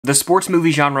The sports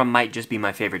movie genre might just be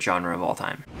my favorite genre of all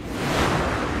time.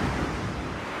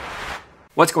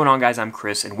 What's going on, guys? I'm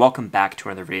Chris, and welcome back to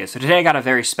another video. So today I got a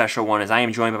very special one as I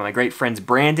am joined by my great friends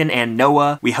Brandon and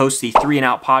Noah. We host the 3 and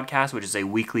Out podcast, which is a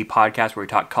weekly podcast where we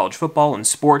talk college football and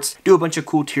sports, do a bunch of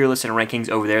cool tier lists and rankings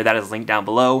over there. That is linked down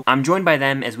below. I'm joined by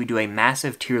them as we do a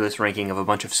massive tier list ranking of a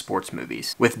bunch of sports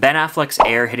movies. With Ben Affleck's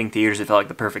Air hitting theaters, it felt like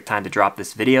the perfect time to drop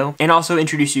this video, and also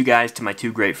introduce you guys to my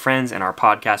two great friends and our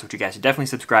podcast, which you guys should definitely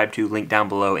subscribe to, linked down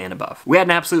below and above. We had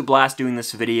an absolute blast doing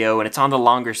this video, and it's on the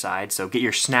longer side, so get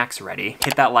your snacks ready.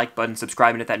 Hit that like button,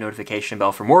 subscribe, and hit that notification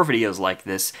bell for more videos like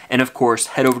this. And of course,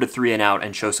 head over to 3 and Out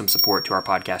and show some support to our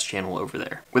podcast channel over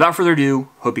there. Without further ado,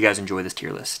 hope you guys enjoy this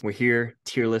tier list. We're here,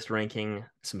 tier list ranking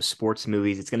some sports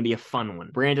movies. It's going to be a fun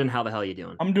one. Brandon, how the hell are you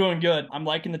doing? I'm doing good. I'm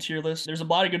liking the tier list. There's a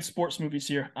lot of good sports movies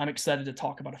here. I'm excited to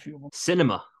talk about a few of them.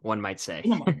 Cinema, one might say.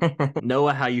 Cinema.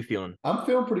 Noah, how you feeling? I'm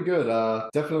feeling pretty good.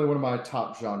 Definitely one of my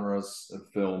top genres of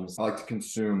films I like to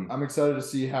consume. I'm excited to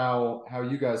see how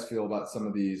you guys feel about some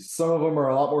of these. Some of them are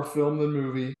a lot more film than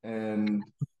movie, and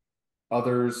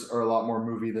others are a lot more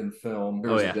movie than film.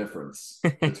 There's a difference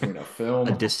between a film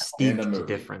a and distinct a movie.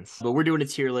 difference. But we're doing a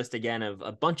tier list again of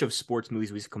a bunch of sports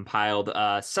movies we've compiled.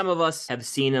 Some of us have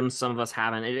seen them, some of us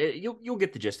haven't. You'll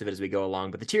get the gist of it as we go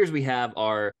along. But the tiers we have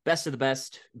are best of the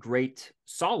best, great,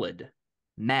 solid,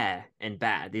 meh, and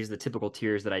bad. These are the typical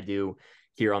tiers that I do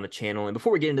here on the channel. And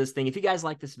before we get into this thing, if you guys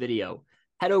like this video,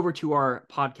 head over to our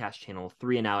podcast channel,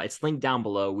 3 and Out. It's linked down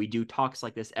below. We do talks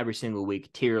like this every single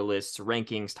week, tier lists,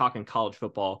 rankings, talking college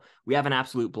football. We have an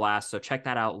absolute blast, so check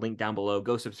that out, link down below.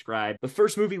 Go subscribe. The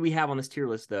first movie we have on this tier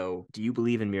list, though, do you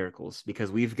believe in miracles?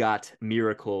 Because we've got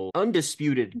Miracle,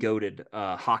 undisputed, goated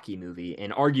hockey movie,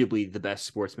 and arguably the best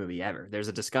sports movie ever. There's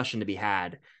a discussion to be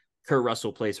had. Kurt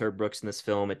Russell plays Herb Brooks in this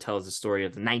film. It tells the story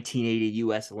of the 1980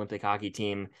 U.S. Olympic hockey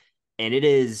team, and it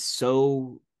is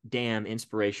so damn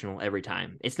inspirational every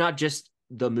time. It's not just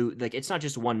the movie, like it's not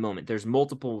just one moment. There's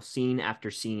multiple scene after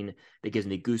scene that gives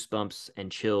me goosebumps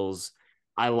and chills.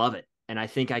 I love it, and I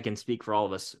think I can speak for all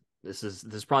of us. This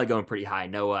is probably going pretty high.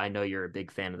 Noah, I know you're a big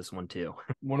fan of this one too.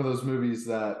 One of those movies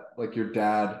that like your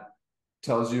dad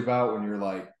tells you about when you're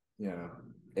like,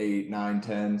 8, 9,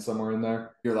 10, somewhere in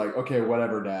there. You're like, okay,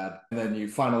 whatever, dad. And then you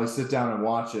finally sit down and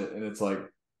watch it, and it's like,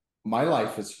 my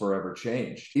life has forever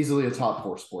changed. Easily a top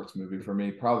 4 sports movie for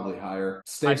me, probably higher.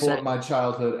 Staple of my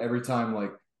childhood. Every time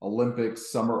like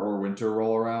Olympics, summer or winter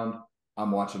roll around,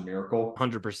 I'm watching Miracle.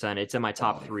 100%. It's in my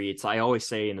top 3. I always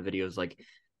say in the videos, like,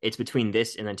 it's between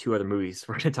this and then 2 other movies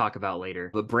we're going to talk about later.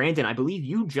 But Brandon, I believe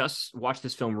you just watched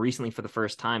this film recently for the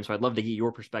first time, so I'd love to get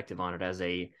your perspective on it as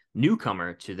a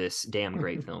newcomer to this damn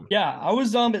great film. Yeah, I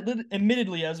was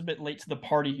admittedly I was a bit late to the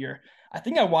party here. I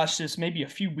think I watched this maybe a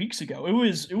few weeks ago. It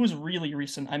was really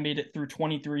recent. I made it through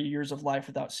 23 years of life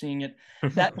without seeing it.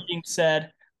 That being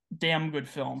said, damn good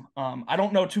film. I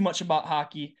don't know too much about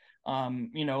hockey.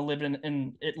 Living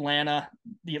in Atlanta,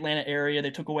 the Atlanta area,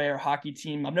 they took away our hockey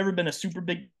team. I've never been a super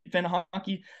big fan of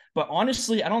hockey, but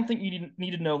honestly, I don't think you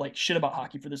need to know like shit about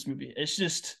hockey for this movie. It's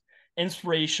just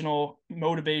inspirational,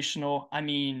 motivational. I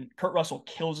mean, Kurt Russell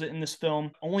kills it in this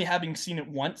film. Only having seen it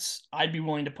once, I'd be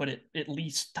willing to put it at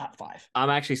least top 5. I'm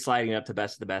actually sliding it up to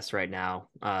best of the best right now.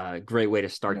 Great way to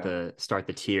start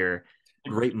the tier.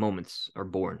 Great moments are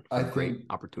born from great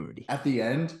opportunity. At the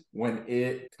end, when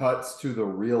it cuts to the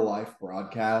real life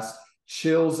broadcast,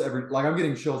 chills I'm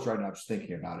getting chills right now just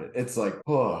thinking about it. It's like,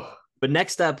 oh. But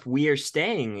next up, we are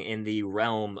staying in the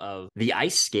realm of the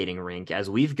ice skating rink as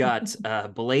we've got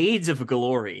Blades of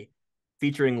Glory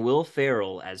featuring Will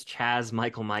Ferrell as Chaz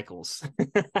Michael Michaels.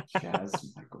 Chaz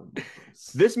Michael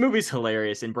Michaels. This movie's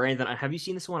hilarious. And Brandon, have you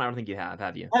seen this one? I don't think you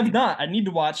have you? I have not. I need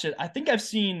to watch it. I think I've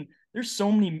seen, there's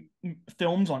so many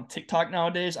films on TikTok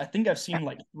nowadays. I think I've seen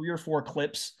like 3 or 4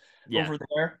 clips over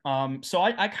there. So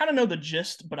I kind of know the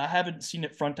gist, but I haven't seen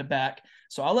it front to back.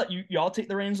 So I'll let y'all take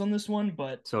the reins on this one.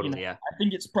 But totally, I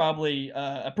think it's probably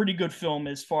a pretty good film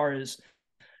as far as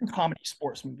comedy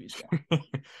sports movies go.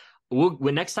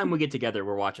 When next time we get together,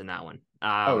 we're watching that one.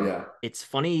 It's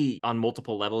funny on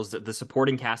multiple levels. The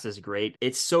supporting cast is great.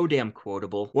 It's so damn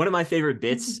quotable. One of my favorite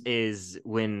bits is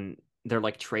when they're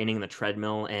like training the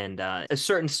treadmill, and a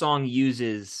certain song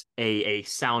uses a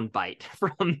sound bite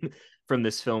from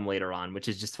this film later on, which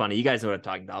is just funny. You guys know what I'm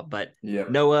talking about. But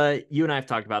Noah, you and I have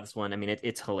talked about this one. I mean,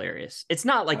 it's hilarious. It's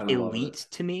not like elite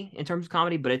to me in terms of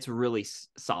comedy, but it's really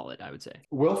solid, I would say.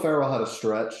 Will Ferrell had a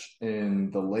stretch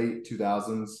in the late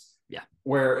 2000s. Yeah.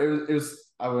 Where it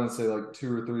was, I wouldn't say like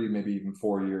 2 or 3, maybe even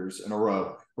 4 years in a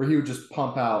row, where he would just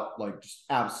pump out like just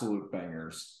absolute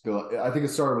bangers. I think it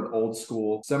started with Old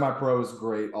School. Semi-Pro is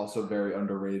great, also very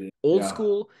underrated. Old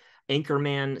School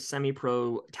Anchorman,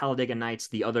 Semi-Pro, Talladega Nights,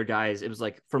 the other guys. It was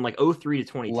like from like 03 to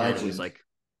 2010, Legend. it was like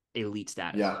elite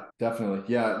status. Yeah, definitely.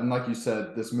 Yeah, and like you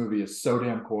said, this movie is so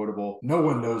damn quotable. No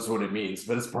one knows what it means,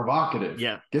 but it's provocative.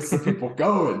 Yeah. Gets the people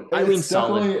going. Eileen's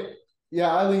solid. Yeah,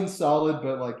 Eileen's solid,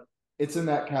 but like it's in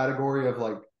that category of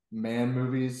like man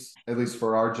movies, at least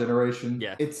for our generation.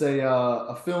 Yeah. It's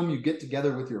a film you get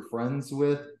together with your friends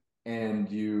with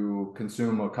and you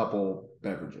consume a couple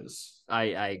beverages. I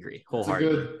agree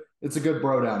wholeheartedly. It's a good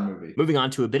bro down movie. Moving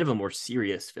on to a bit of a more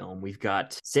serious film, we've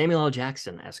got Samuel L.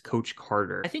 Jackson as Coach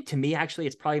Carter. I think to me, actually,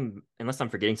 it's probably, unless I'm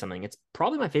forgetting something, it's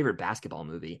probably my favorite basketball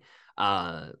movie.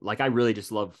 Like I really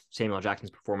just love Samuel L.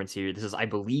 Jackson's performance here. This is, I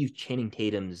believe, Channing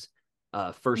Tatum's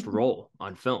first role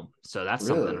on film. So that's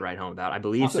Really? something to write home about. I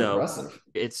believe That's so. impressive.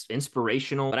 It's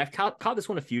inspirational, but I've caught this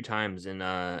one a few times. And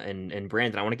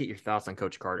Brandon, I want to get your thoughts on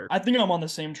Coach Carter. I think I'm on the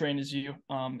same train as you.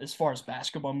 As far as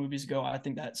basketball movies go, I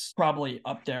think that's probably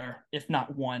up there, if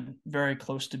not one, very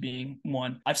close to being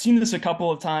one. I've seen this a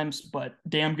couple of times, but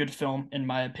damn good film in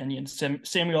my opinion.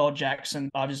 Samuel L. Jackson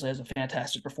obviously has a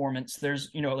fantastic performance. There's,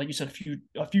 like you said,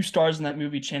 a few stars in that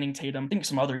movie. Channing Tatum, I think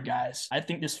some other guys. I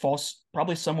think this falls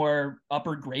probably somewhere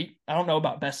upper great. I don't know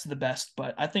about best of the best,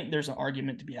 but I think there's an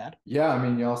argument to be had. Yeah, I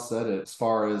mean, y'all said it. As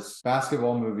far as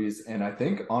basketball movies, and I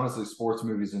think honestly sports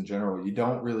movies in general, you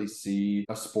don't really see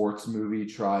a sports movie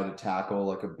try to tackle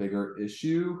like a bigger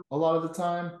issue a lot of the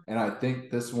time. And I think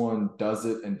this one does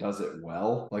it and does it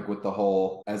well. Like with the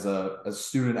whole, as a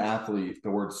student athlete,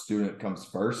 the word student comes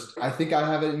first. I think I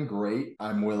have it in great.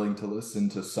 I'm willing to listen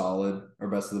to solid or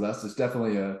best of the best. It's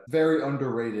definitely a very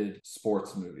underrated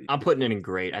sports movie. I'm putting it in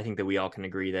great. I think that we all can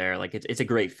agree there. Like it's a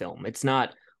great film. It's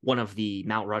not one of the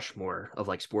Mount Rushmore of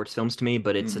like sports films to me,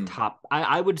 but it's a top.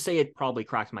 I would say it probably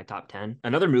cracks my top 10.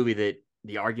 Another movie that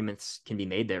the arguments can be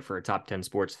made there for a top 10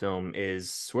 sports film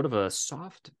is sort of a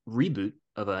soft reboot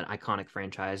of an iconic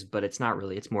franchise, but it's not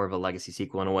really. It's more of a legacy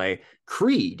sequel in a way.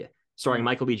 Creed, starring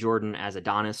Michael B. Jordan as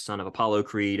Adonis, son of Apollo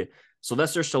Creed.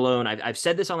 Sylvester Stallone. I've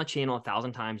said this on the channel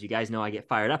 1,000 times. You guys know I get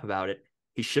fired up about it.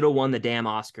 He should have won the damn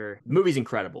Oscar. The movie's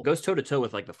incredible. Goes toe-to-toe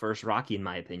with like the first Rocky, in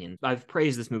my opinion. I've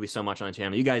praised this movie so much on the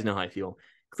channel. You guys know how I feel.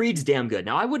 Creed's damn good.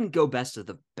 Now, I wouldn't go best of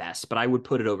the best, but I would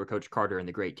put it over Coach Carter in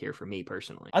the great tier for me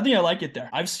personally. I think I like it there.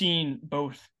 I've seen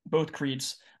both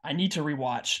Creeds. I need to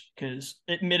rewatch because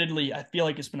admittedly, I feel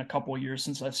like it's been a couple of years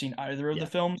since I've seen either of the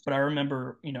films, but I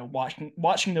remember,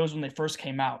 watching those when they first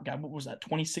came out. God, what was that?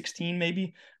 2016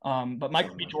 maybe? But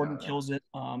Michael B. Jordan kills it.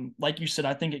 Like you said,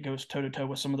 I think it goes toe to toe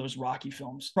with some of those Rocky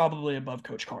films, probably above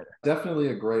Coach Carter. Definitely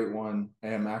a great one.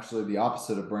 And I'm actually the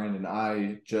opposite of Brandon.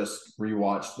 I just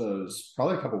rewatched those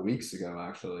probably a couple weeks ago,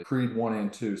 actually. Creed 1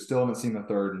 and 2. Still haven't seen the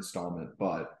third installment,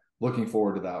 but looking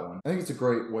forward to that one. I think it's a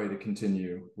great way to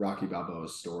continue Rocky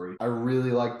Balboa's story. I really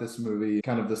like this movie,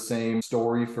 kind of the same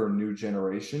story for a new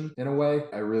generation in a way.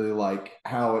 I really like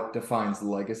how it defines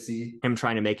legacy. Him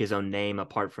trying to make his own name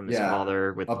apart from his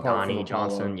father with Donnie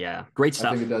Johnson. Yeah, great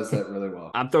stuff. I think it does that really well.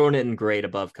 I'm throwing it in great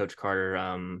above Coach Carter.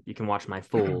 You can watch my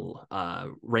full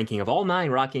ranking of all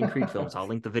 9 Rocky and Creed films. I'll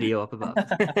link the video up above.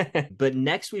 But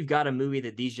next we've got a movie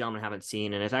that these gentlemen haven't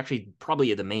seen, and it's actually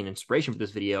probably the main inspiration for this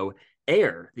video.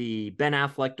 Air, the Ben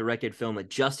Affleck directed film that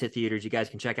just hit theaters. You guys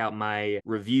can check out my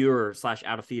review or /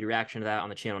 out of theater reaction to that on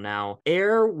the channel now.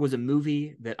 Air was a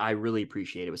movie that I really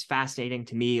appreciated. It was fascinating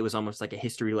to me. It was almost like a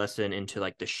history lesson into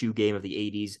like the shoe game of the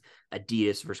 80s,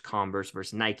 Adidas versus Converse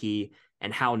versus Nike,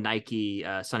 and how Nike,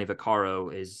 Sonny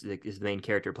Vaccaro is the main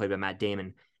character played by Matt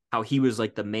Damon, how he was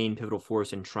like the main pivotal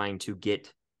force in trying to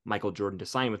get Michael Jordan to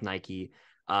sign with Nike.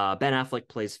 Ben Affleck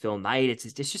plays Phil Knight.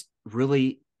 It's just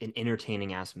really an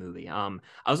entertaining ass movie. I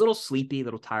was a little sleepy, a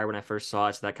little tired when I first saw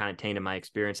it, so that kind of tainted my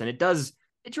experience. And it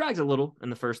drags a little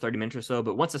in the first 30 minutes or so,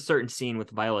 but once a certain scene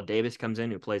with Viola Davis comes in,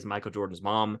 who plays Michael Jordan's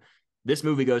mom, this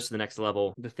movie goes to the next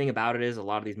level. The thing about it is a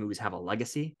lot of these movies have a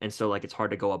legacy, and so like it's hard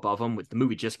to go above them. The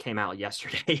movie just came out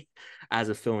yesterday as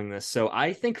of filming this. So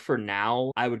I think for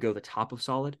now, I would go the top of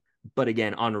solid. But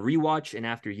again, on rewatch and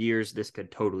after years, this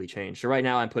could totally change. So right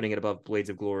now I'm putting it above Blades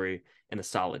of Glory in the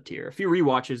solid tier. A few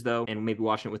rewatches though, and maybe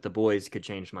watching it with the boys could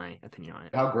change my opinion on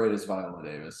it. How great is Viola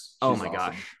Davis? Oh my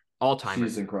gosh. All-timer.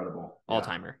 She's incredible.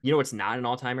 All-timer. You know what's not an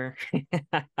all-timer?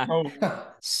 Oh.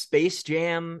 Space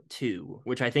Jam 2,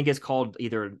 which I think is called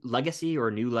either Legacy or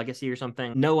New Legacy or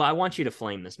something. Noah, I want you to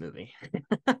flame this movie.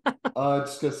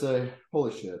 Just gonna say,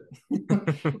 holy shit.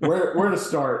 where to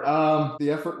start?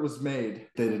 The effort was made.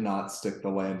 They did not stick the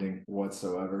landing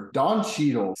whatsoever. Don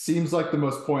Cheadle seems like the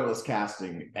most pointless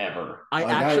casting ever.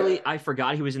 I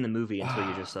forgot he was in the movie until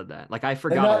you just said that. Like I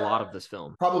forgot a lot of this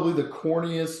film. Probably the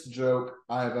corniest joke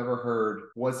I have ever ever heard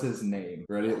was his name.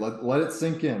 Ready? Let it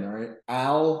sink in, all right?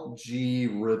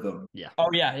 Algorithm. Yeah. Oh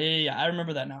yeah. I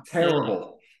remember that now.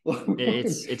 Terrible.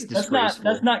 It's That's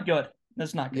disgraceful. not good.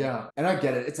 That's not good. Yeah, and I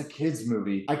get it. It's a kid's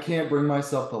movie. I can't bring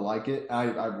myself to like it. I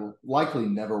will likely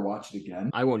never watch it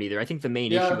again. I won't either. I think the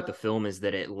main Yeah. issue with the film is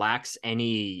that it lacks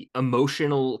any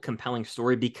emotional, compelling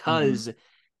story because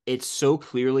it's so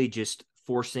clearly just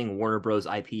forcing Warner Bros.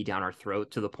 IP down our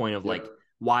throat to the point of like,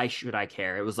 why should I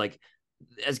care? It was like,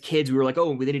 as kids, we were like,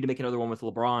 oh, they need to make another one with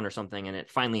LeBron or something, and it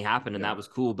finally happened, and that was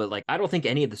cool. But like, I don't think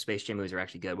any of the Space Jam movies are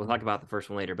actually good. We'll talk about the first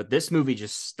one later. But this movie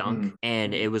just stunk,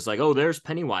 and it was like, oh, there's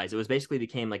Pennywise. It was basically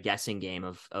became a guessing game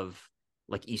of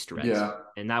like Easter eggs,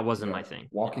 and that wasn't my thing.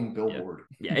 Walking billboard.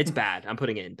 Yeah, it's bad. I'm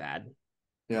putting it in bad.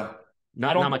 Yeah,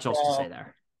 not much else to say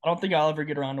there. I don't think I'll ever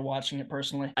get around to watching it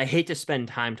personally. I hate to spend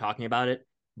time talking about it,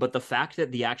 but the fact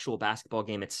that the actual basketball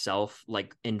game itself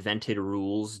like invented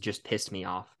rules just pissed me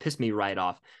right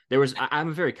off.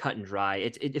 I'm very cut and dry.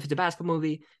 If it's a basketball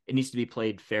movie, it needs to be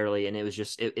played fairly, and it was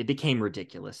just it became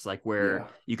ridiculous, like where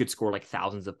you could score like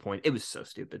thousands of points. It was so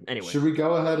stupid. Anyway, should we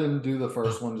go ahead and do the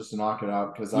first one just to knock it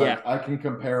out? Because I can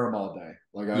compare them all day.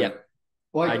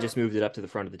 I just moved it up to the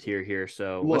front of the tier here,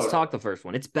 so let's talk the first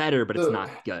one. It's better, but it's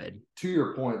not good. To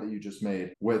your point that you just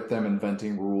made with them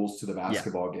inventing rules to the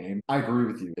basketball game, I agree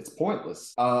with you. It's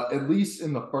pointless. At least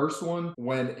in the first one,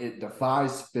 when it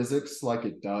defies physics like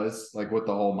it does, like with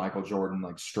the whole Michael Jordan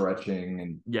like stretching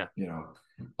and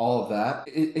all of that.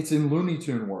 It's in Looney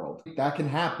Tune world. That can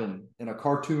happen in a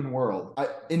cartoon world.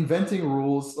 Inventing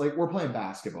rules, like we're playing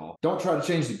basketball. Don't try to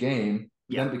change the game.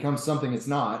 Then it becomes something it's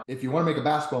not. If you want to make a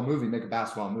basketball movie, make a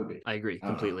basketball movie. I agree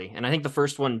completely. And I think the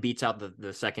first one beats out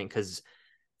the second because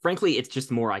frankly, it's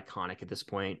just more iconic at this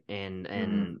point.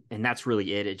 And that's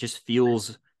really it. It just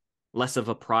feels less of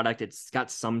a product. It's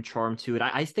got some charm to it.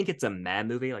 I think it's a mad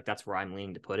movie. Like that's where I'm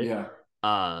leaning to put it. Yeah.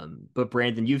 But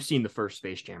Brandon, you've seen the first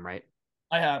Space Jam, right?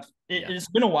 I have. It's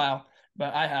been a while,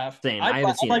 but I have. Same. I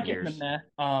haven't seen it in years.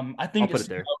 I think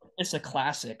it's a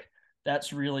classic.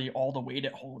 That's really all the weight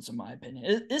it holds, in my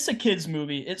opinion. It's a kid's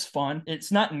movie. It's fun.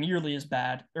 It's not nearly as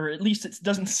bad, or at least it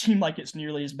doesn't seem like it's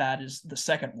nearly as bad as the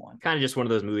second one. Kind of just one of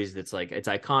those movies that's like, it's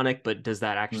iconic, but does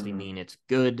that actually mean it's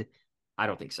good? I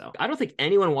don't think so. I don't think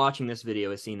anyone watching this video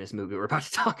has seen this movie we're about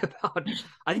to talk about.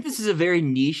 I think this is a very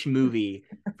niche movie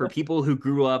for people who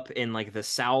grew up in like the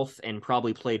South and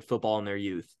probably played football in their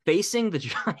youth. Facing the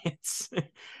Giants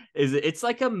it's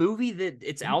like a movie that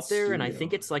it's out there, and I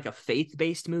think it's like a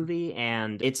faith-based movie,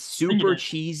 and it's super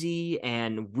cheesy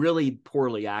and really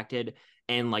poorly acted.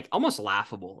 And like almost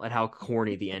laughable at how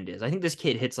corny the end is. I think this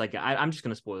kid hits like I'm just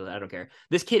gonna spoil it. I don't care.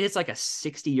 This kid hits like a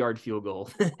 60-yard field goal.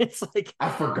 It's like I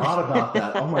forgot about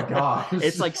that. Oh my gosh.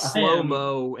 It's like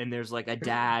slow-mo, and there's like a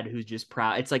dad who's just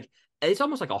proud. It's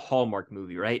almost like a Hallmark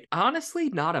movie, right? Honestly,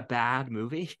 not a bad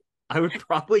movie. I would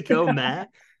probably go mad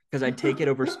because I'd take it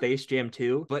over Space Jam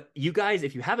 2. But you guys,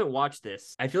 if you haven't watched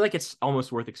this, I feel like it's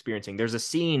almost worth experiencing. There's a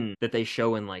scene that they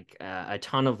show in like a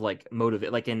ton of like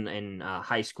like in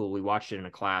high school. We watched it in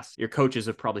a class. Your coaches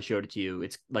have probably showed it to you.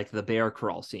 It's like the bear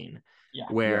crawl scene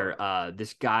where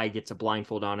this guy gets a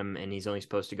blindfold on him and he's only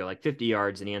supposed to go like 50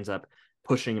 yards and he ends up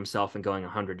pushing himself and going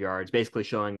 100 yards, basically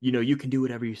showing, you can do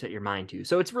whatever you set your mind to.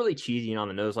 So it's really cheesy and on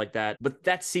the nose like that. But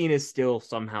that scene is still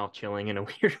somehow chilling in a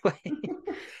weird way.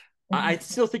 I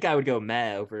still think I would go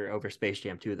meh over Space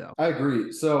Jam 2, though. I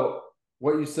agree. So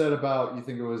what you said about you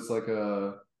think it was like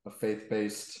a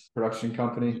faith-based production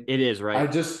company? It is, right? I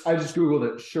just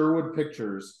Googled it. Sherwood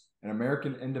Pictures, an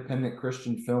American independent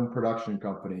Christian film production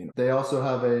company. They also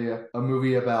have a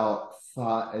movie about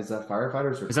is that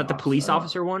firefighters or is that the police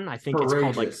officer one? I think it's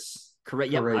called like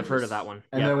correct. Yep, I've heard of that one.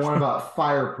 And then one about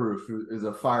Fireproof, who is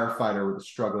a firefighter with a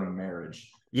struggling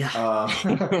marriage. Yeah.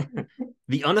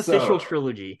 The unofficial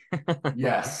trilogy.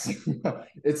 Yes.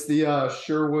 It's the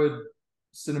Sherwood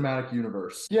cinematic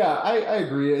universe. Yeah, I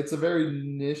agree. It's a very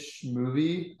niche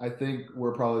movie. I think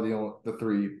we're probably the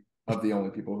three of the only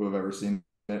people who have ever seen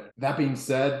it. That being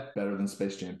said, better than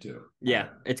Space Jam 2. Yeah,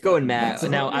 it's going mad.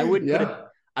 Now,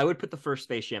 I would put the first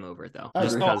Space Jam over it, though,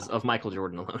 just because of Michael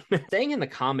Jordan alone. Staying in the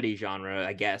comedy genre,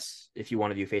 I guess, if you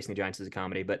want to view Facing the Giants as a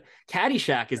comedy, but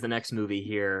Caddyshack is the next movie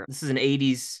here. This is an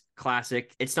 80s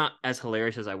classic. It's not as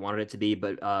hilarious as I wanted it to be,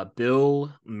 but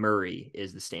Bill Murray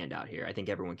is the standout here. I think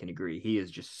everyone can agree. He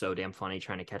is just so damn funny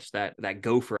trying to catch that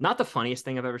gopher. Not the funniest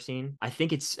thing I've ever seen. I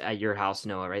think it's at your house,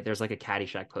 Noah, right? There's like a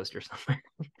Caddyshack poster somewhere.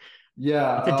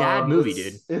 Yeah. It's a dad movie,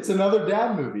 dude. It's another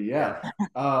dad movie, yeah.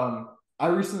 I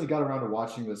recently got around to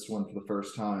watching this one for the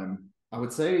first time, I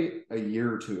would say a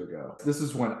year or two ago. This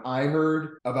is when I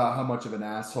heard about how much of an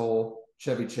asshole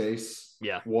Chevy Chase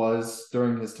Yeah. was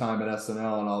during his time at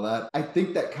SNL and all that. I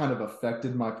think that kind of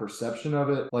affected my perception of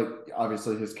it. Like,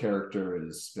 obviously his character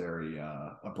is very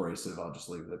abrasive. I'll just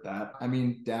leave it at that. I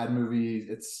mean, dad movie,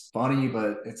 it's funny,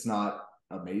 but it's not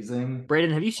amazing.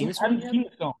 Braden, have you seen this I one haven't yet? seen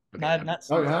the film. Okay, I have not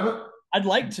seen Oh, you it. haven't? I'd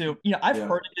like to. I've Yeah.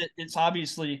 heard of it. It's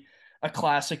obviously a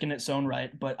classic in its own right,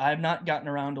 but I have not gotten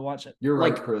around to watch it. You're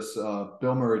Like- right, Chris.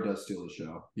 Bill Murray does steal the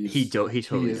show. He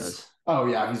totally does. Oh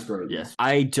yeah, he's great. Yeah.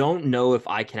 I don't know if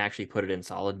I can actually put it in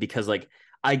solid because like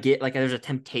I get like there's a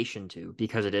temptation to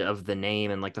because of the name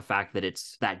and like the fact that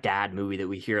it's that dad movie that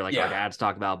we hear like our dads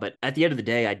talk about. But at the end of the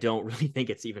day, I don't really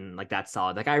think it's even like that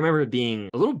solid. Like I remember it being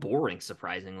a little boring,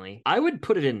 surprisingly. I would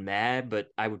put it in mad, but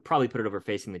I would probably put it over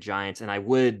Facing the Giants, and I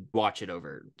would watch it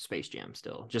over Space Jam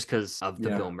still, just because of the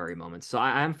Bill Murray moments. So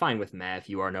I'm fine with mad if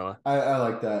you are, Noah. I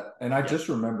like that, and I just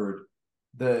remembered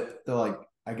the like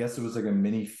I guess it was like a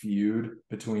mini feud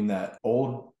between that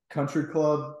old country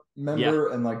club member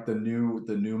and like the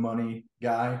new money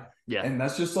guy. Yeah. And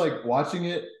that's just like watching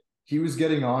it. He was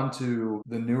getting on to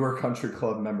the newer country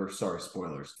club member. Sorry,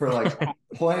 spoilers. For like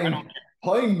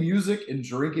playing music and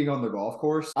drinking on the golf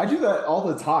course. I do that all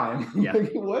the time. Yeah.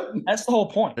 Like, what? That's the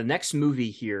whole point. The next movie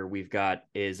here we've got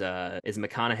is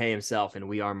McConaughey himself in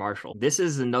We Are Marshall. This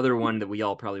is another one that we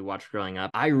all probably watched growing up.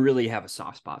 I really have a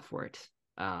soft spot for it.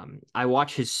 I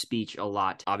watch his speech a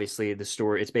lot. Obviously, the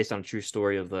story, it's based on a true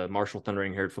story of the Marshall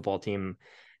Thundering Herd football team.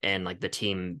 And like the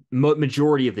team,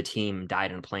 majority of the team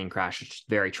died in a plane crash. It's a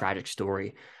very tragic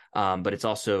story. But it's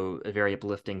also a very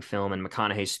uplifting film. And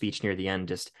McConaughey's speech near the end,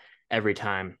 just every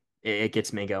time it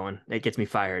gets me going. It gets me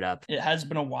fired up. It has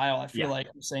been a while. I feel like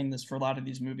I'm saying this for a lot of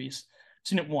these movies. I've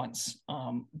seen it once.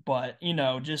 But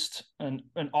just an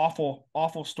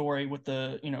awful story with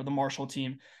the Marshall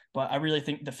team. But I really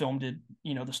think the film did,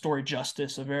 the story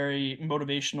justice, a very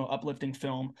motivational, uplifting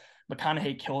film.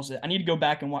 McConaughey kills it. I need to go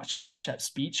back and watch that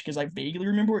speech because I vaguely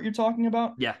remember what you're talking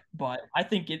about. Yeah. But I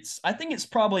think it's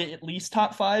probably at least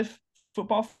top 5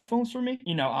 football films for me.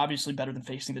 Obviously better than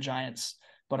Facing the Giants.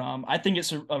 But I think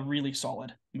it's a really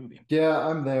solid movie. Yeah,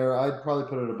 I'm there. I'd probably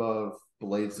put it above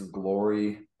Blades of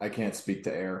Glory. I can't speak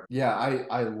to Air. Yeah,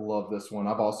 I love this one.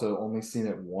 I've also only seen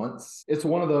it once. It's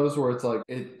one of those where it's like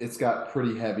it's got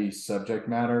pretty heavy subject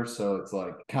matter, so it's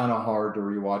like kind of hard to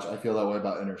rewatch. I feel that way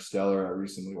about Interstellar. I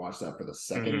recently watched that for the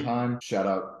second time. Shout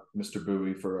out Mr.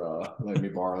 Bowie for letting me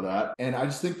borrow that. And I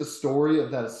just think the story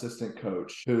of that assistant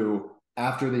coach who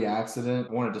after the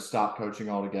accident wanted to stop coaching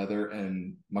altogether,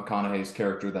 and McConaughey's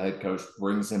character, the head coach,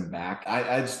 brings him back.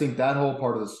 I just think that whole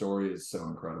part of the story is so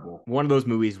incredible. One of those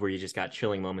movies where you just got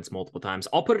chilling moments multiple times.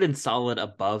 I'll put it in solid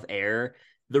above Air.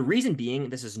 The reason being,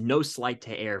 this is no slight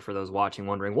to Air for those watching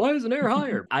wondering, why isn't Air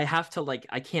higher? I have to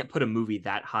I can't put a movie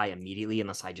that high immediately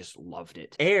unless I just loved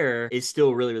it. Air is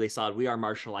still really, really solid. We Are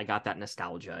Marshall. I got that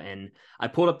nostalgia. And I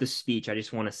pulled up the speech. I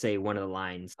just want to say one of the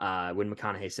lines when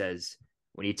McConaughey says,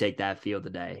 when you take that field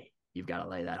today, you've got to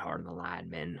lay that heart on the line,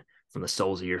 men. From the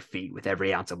soles of your feet, with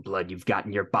every ounce of blood you've got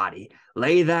in your body.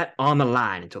 Lay that on the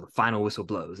line until the final whistle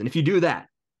blows. And if you do that,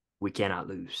 we cannot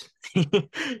lose.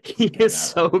 He is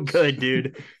so good,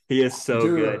 dude. He is so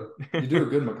good. You do a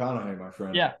good McConaughey, my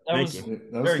friend. Yeah, that was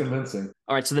convincing. Good.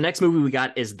 All right, so the next movie we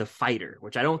got is The Fighter,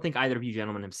 which I don't think either of you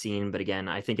gentlemen have seen, but again,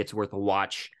 I think it's worth a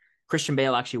watch. Christian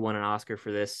Bale actually won an Oscar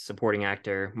for this, supporting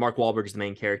actor. Mark Wahlberg is the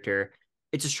main character.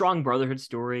 It's a strong brotherhood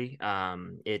story.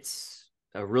 It's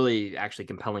a really actually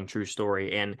compelling true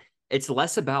story, and it's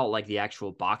less about like the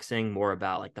actual boxing, more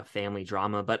about like the family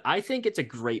drama. But I think it's a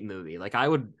great movie. Like I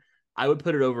would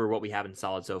put it over what we have in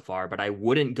solid so far, but I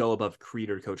wouldn't go above Creed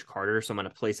or Coach Carter. So I'm going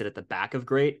to place it at the back of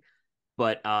great.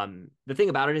 But the thing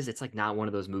about it is it's like not one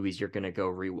of those movies you're going to go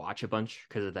rewatch a bunch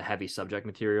because of the heavy subject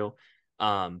material.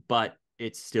 But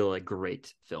it's still a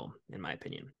great film, in my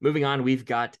opinion. Moving on, we've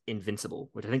got Invincible,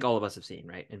 which I think all of us have seen,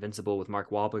 right? Invincible with Mark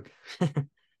Wahlberg.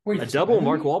 Wait, a double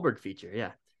Mark Wahlberg feature,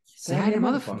 yeah. Say your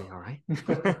mother for me, all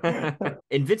right?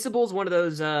 Invincible is one of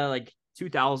those like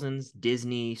 2000s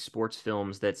Disney sports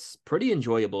films that's pretty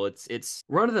enjoyable. It's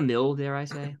run of the mill, dare I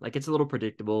say? Like it's a little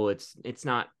predictable. It's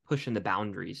not pushing the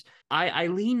boundaries. I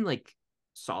lean like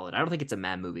solid. I don't think it's a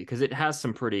mad movie because it has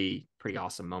some pretty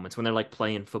awesome moments when they're like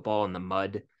playing football in the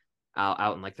mud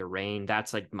out in like the rain.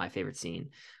 That's like my favorite scene.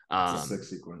 It's a sick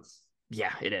sequence.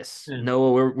 Yeah, it is.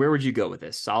 Noah, where would you go with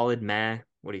this? Solid, meh?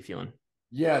 What are you feeling?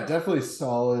 Yeah, definitely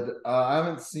solid. I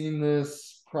haven't seen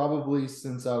this probably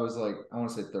since I was like, I want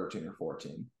to say 13 or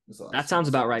 14. That sounds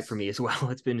about right for me as well.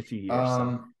 It's been a few years.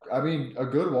 I mean, a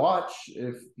good watch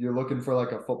if you're looking for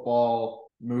like a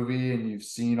football movie and you've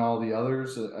seen all the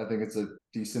others. I think it's a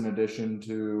decent addition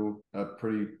to a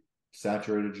pretty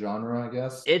saturated genre, I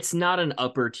guess. It's not an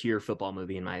upper tier football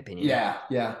movie, in my opinion.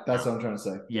 Yeah, that's what I'm trying to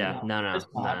say. Yeah,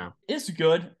 no. It's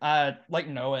good. Like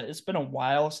Noah, it's been a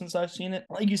while since I've seen it.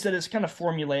 Like you said, it's kind of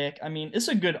formulaic. I mean, it's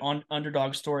a good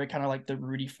underdog story, kind of like the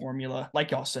Rudy formula.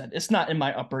 Like y'all said, it's not in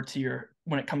my upper tier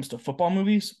when it comes to football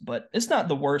movies, but it's not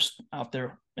the worst out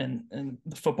there in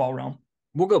the football realm.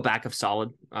 We'll go back of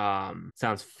solid.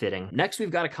 Sounds fitting. Next,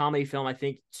 we've got a comedy film. I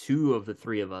think 2 of the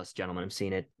 3 of us gentlemen have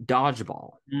seen it.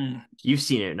 Dodgeball. You've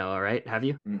seen it, Noah, right? Have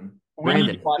you?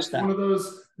 Brandon, watch that.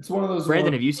 It's one of those.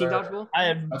 Brandon, have you seen Dodgeball? I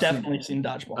have definitely seen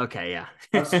Dodgeball. Okay, yeah.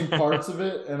 I've seen parts of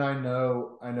it, and I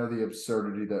know the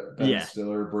absurdity that Ben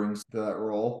Stiller brings to that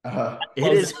role.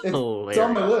 It's hilarious. It's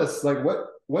on my list. Like,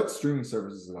 what streaming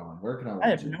service is it on? Where can I watch it? I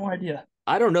have no idea.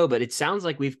 I don't know, but it sounds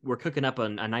like we're cooking up a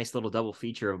nice little double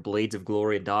feature of Blades of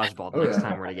Glory and Dodgeball the next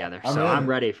time we're together. I'm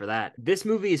ready for that. This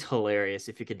movie is hilarious.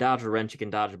 If you could dodge a wrench, you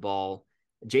can dodge a ball.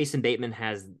 Jason Bateman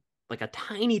has like a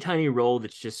tiny role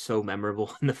that's just so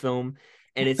memorable in the film.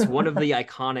 And it's one of the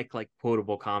iconic, like,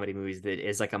 quotable comedy movies that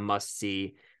is like a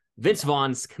must-see. Vince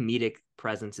Vaughn's comedic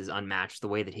presence is unmatched. The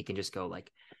way that he can just go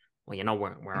like, well, you know,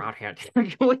 we're out here.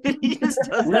 He just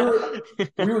does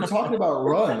we were talking about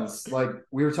runs. Like,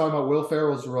 we were talking about Will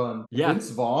Ferrell's run. Yeah.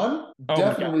 Vince Vaughn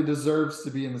definitely deserves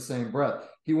to be in the same breath.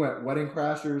 He went Wedding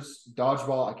Crashers,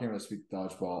 Dodgeball. I can't really speak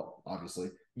Dodgeball, obviously.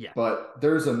 Yeah. But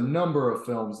there's a number of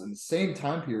films in the same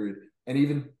time period, and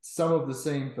even some of the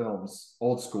same films,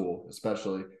 old school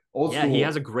especially. Old school. He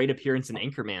has a great appearance in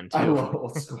Anchorman too. I love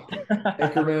old school.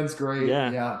 Anchorman's great.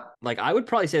 Yeah. Like, I would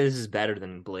probably say this is better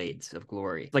than Blades of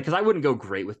Glory. Like, because I wouldn't go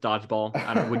great with Dodgeball.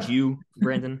 I don't. Would you,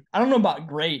 Brandon? I don't know about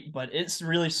great, but it's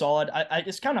really solid.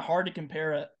 It's kind of hard to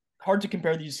compare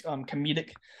these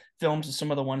comedic films to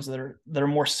some of the ones that are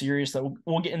more serious that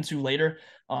we'll get into later.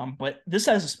 But this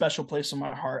has a special place in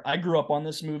my heart. I grew up on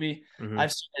this movie. Mm-hmm.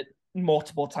 I've seen it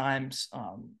multiple times.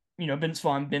 Vince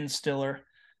Vaughn, Ben Stiller.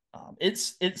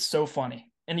 It's so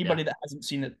funny. Anybody that hasn't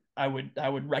seen it, I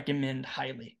would recommend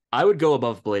highly. I would go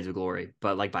above Blades of Glory,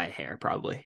 but like by a hair,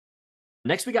 probably.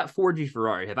 Next, we got Ford v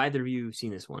Ferrari. Have either of you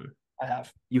seen this one? I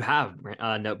have. You have?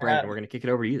 No, Brandon, we're going to kick it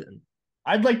over to you then.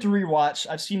 I'd like to rewatch.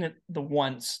 I've seen it the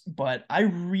once, but I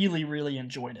really, really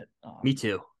enjoyed it. Me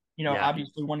too.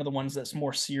 Obviously one of the ones that's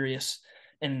more serious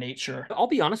in nature. I'll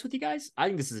be honest with you guys. I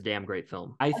think this is a damn great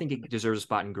film. I think it deserves a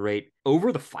spot in great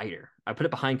over The Fighter. I put it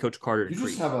behind Coach Carter. You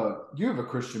have a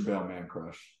Christian Bale man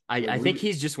crush. I think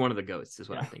he's just one of the goats, is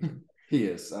what I'm thinking. He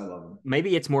is. I love him.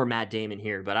 Maybe it's more Matt Damon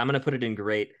here, but I'm going to put it in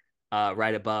great,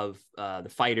 right above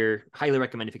The Fighter. Highly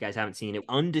recommend if you guys haven't seen it.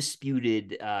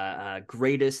 Undisputed,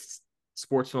 greatest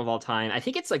sports film of all time. I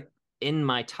think it's like in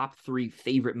my top 3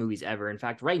 favorite movies ever. In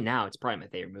fact, right now, it's probably my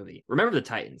favorite movie. Remember the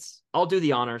Titans. I'll do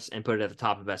the honors and put it at the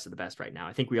top of the best right now.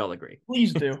 I think we all agree.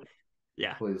 Please do.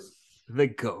 Yeah. Please. The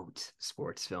GOAT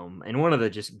sports film, and one of the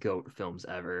just GOAT films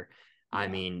ever. Yeah. I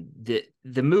mean,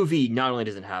 the movie not only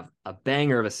doesn't have a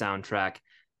banger of a soundtrack,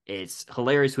 it's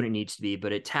hilarious when it needs to be,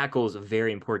 but it tackles a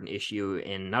very important issue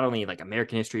in not only like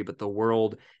American history, but the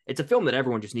world. It's a film that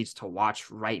everyone just needs to watch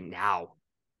right now.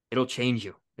 It'll change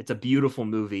you. It's a beautiful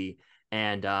movie.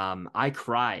 And I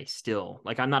cry still.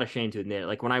 Like, I'm not ashamed to admit it.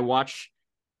 Like, when I watch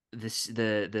this,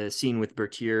 the scene with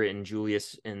Bertier and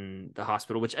Julius in the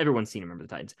hospital, which everyone's seen, Remember the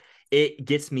Titans, it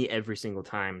gets me every single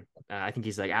time. I think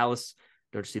he's like, Alice,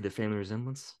 don't you see the family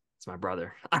resemblance? It's my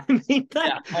brother. I mean,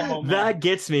 that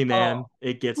gets me, man.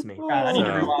 It gets me. God, I need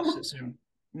to rewatch it soon.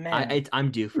 Man,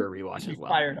 I'm due for a rewatch as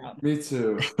well. Fired up. Me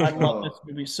too. I love this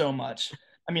movie so much.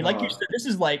 I mean, like you said, this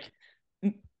is like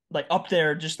up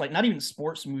there, just like not even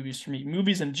sports movies for me,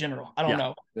 movies in general. I don't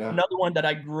know. Yeah. Another one that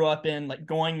I grew up in, like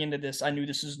going into this, I knew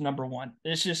this is number one.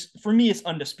 It's just, for me, it's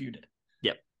undisputed.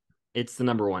 Yep. It's the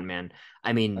number one, man.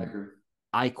 I mean,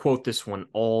 I quote this one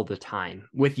all the time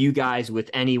with you guys, with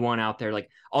anyone out there. Like,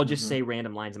 I'll just say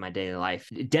random lines in my daily life.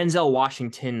 Denzel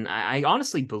Washington, I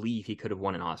honestly believe he could have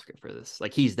won an Oscar for this.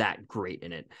 Like, he's that great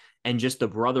in it. And just the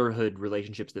brotherhood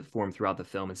relationships that form throughout the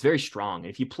film, it's very strong.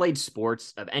 And if you played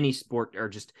sports, of any sport or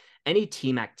just any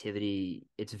team activity,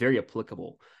 it's very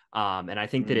applicable. And I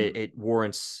think that it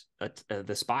warrants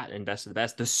the spot in Best of the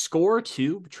Best. The score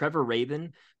too, Trevor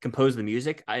Rabin composed the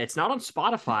music. It's not on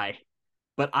Spotify,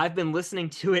 but I've been listening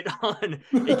to it on.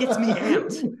 It gets me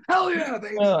amped. Hell yeah,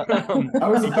 baby! I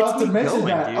was about to mention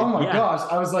that. Dude. Oh my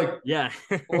gosh, I was like,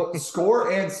 well,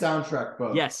 score and soundtrack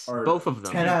both. Yes, both of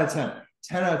them. 10 out of 10.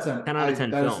 10 out of 10. 10 out of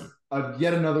 10 film.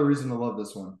 Yet another reason to love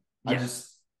this one.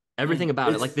 Everything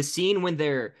about it, like the scene when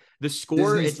the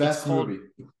score. Disney's best movie.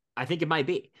 I think it might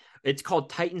be. It's called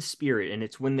Titan Spirit, and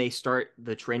it's when they start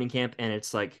the training camp, and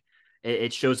it's like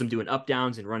it shows them doing up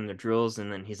downs and running the drills,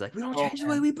 and then he's like, "We don't change the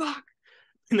way we block."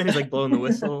 and then he's like blowing the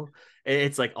whistle.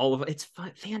 It's like all of it. It's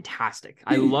fantastic.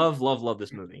 I love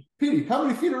this movie. Petey, how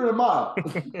many feet are in a mile?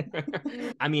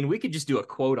 I mean, we could just do a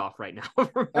quote off right now.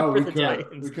 We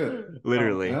could.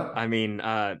 Literally. Oh, yeah. I mean,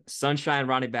 Sunshine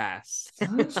Ronnie Bass.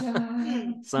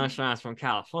 Sunshine's from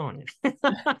California.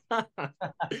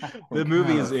 The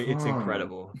movie it's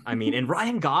incredible. I mean, and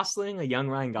Ryan Gosling, a young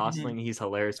Ryan Gosling, he's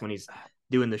hilarious when he's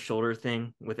doing the shoulder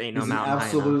thing with Ain't No Mountain High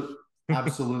Enough.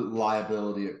 Absolute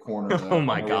liability at corner. Though, oh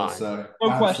my god! No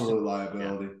absolute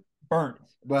liability. Yeah. Burnt.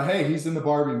 But hey, he's in the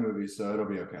Barbie movie, so it'll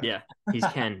be okay. Yeah, he's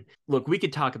Ken. Look, we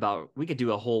could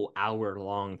do a whole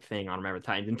hour-long thing on Remember the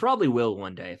Titans, and probably will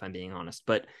one day, if I'm being honest.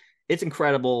 But it's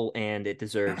incredible, and it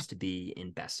deserves to be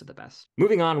in best of the best.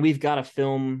 Moving on, we've got a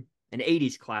film, an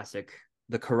 80s classic,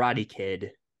 The Karate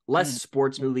Kid. Less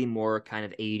sports movie, more kind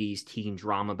of 80s teen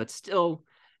drama, but still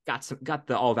got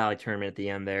the All Valley tournament at the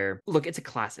end there. Look, it's a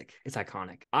classic. It's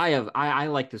iconic. I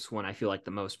like this one. I feel like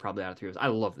the most probably out of three of us. I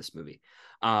love this movie.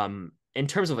 In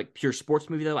terms of like pure sports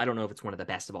movie though, I don't know if it's one of the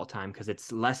best of all time because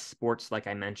it's less sports, like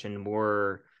I mentioned,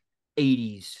 more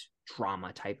 80s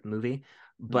drama type movie.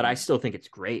 But I still think it's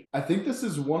great. I think this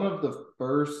is one of the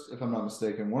first, if I'm not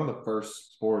mistaken, one of the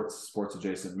first sports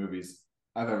adjacent movies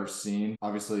I've ever seen.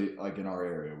 Obviously, like in our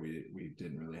area, we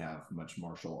didn't really have much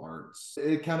martial arts.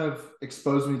 It kind of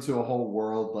exposed me to a whole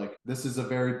world. Like, this is a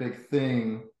very big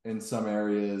thing in some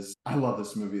areas. I love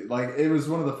this movie. Like, it was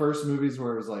one of the first movies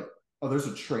where it was like, oh, there's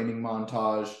a training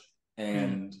montage.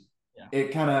 And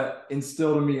it kind of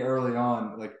instilled in me early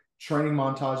on, like, training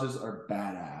montages are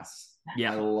badass.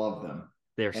 Yeah. I love them.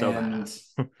 They're so badass.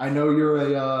 I know you're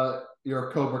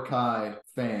a Cobra Kai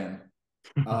fan.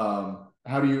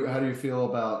 How do you feel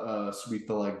about Sweep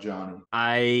the Leg Johnny?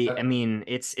 I mean,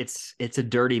 it's a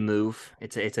dirty move.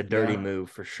 It's a dirty move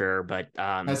for sure. But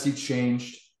has he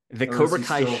changed? The Cobra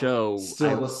Kai show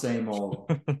still the same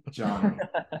old Johnny.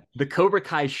 The Cobra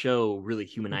Kai show really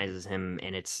humanizes him,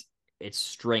 and its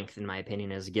strength, in my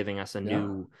opinion, is giving us a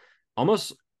new,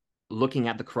 almost looking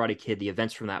at the Karate Kid, the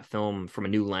events from that film from a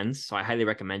new lens. So I highly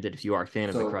recommend it if you are a fan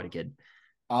of the Karate Kid.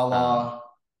 A la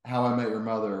How I Met Your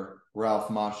Mother. Ralph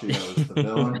Macchio is the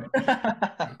villain.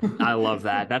 I love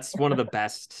that. That's one of the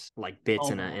best like bits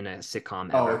in a sitcom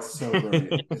ever. Oh, it's so great.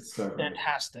 It's so great.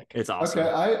 Fantastic. It's awesome.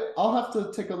 Okay, I'll have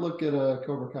to take a look at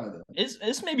Cobra Kai then.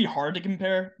 It's maybe hard to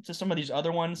compare to some of these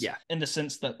other ones. Yeah. In the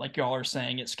sense that, like y'all are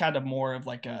saying, it's kind of more of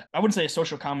like I wouldn't say a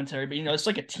social commentary, but it's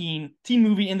like a teen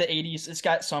movie in the 80s. It's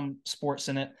got some sports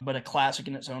in it, but a classic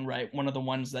in its own right. One of the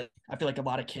ones that I feel like a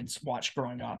lot of kids watch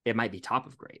growing up. It might be top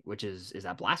of great, which is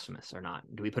that blasphemous or not?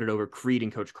 Do we put it over Creed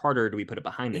and Coach Carter, or do we put it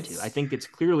behind the two? I think it's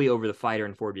clearly over the Fighter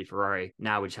and Ford v Ferrari.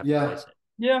 Now we just have to place it.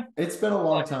 Yeah. It's been a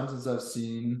long time since I've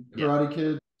seen Karate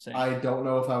Kid. Same. I don't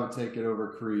know if I would take it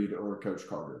over Creed or Coach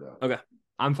Carter though. Okay.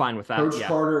 I'm fine with that. Coach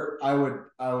Carter, I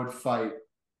would fight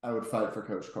for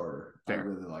Coach Carter. Fair. I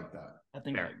really like that. I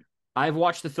think I've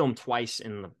watched the film twice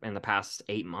in the past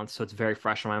 8 months, so it's very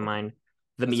fresh in my mind.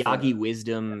 The Miyagi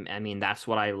wisdom, I mean, that's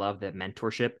what I love, that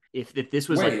mentorship. If this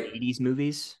was like 80s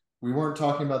movies. We weren't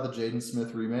talking about the Jaden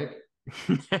Smith remake?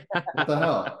 What the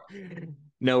hell?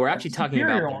 No, we're actually talking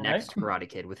about the next Karate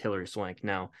Kid with Hilary Swank.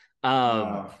 No.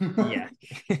 Yeah.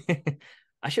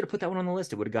 I should have put that one on the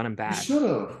list. It would have gotten bad. You should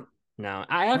have. No,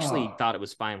 I actually thought it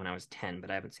was fine when I was 10,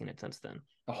 but I haven't seen it since then.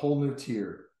 A whole new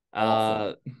tier.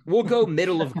 We'll go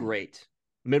middle of great.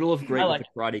 Middle of great with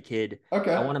the Karate Kid.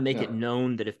 Okay. I want to make it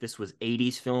known that if this was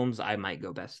 80s films, I might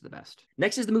go best of the best.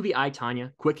 Next is the movie I,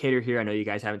 Tonya. Quick hitter here. I know you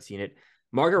guys haven't seen it.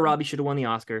 Margot Robbie should have won the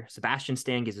Oscar. Sebastian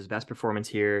Stan gives his best performance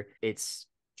here. It's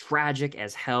tragic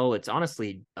as hell. It's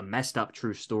honestly a messed up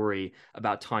true story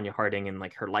about Tonya Harding and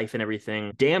like her life and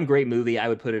everything. Damn great movie. I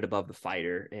would put it above The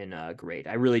Fighter in great.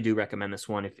 I really do recommend this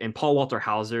one. And Paul Walter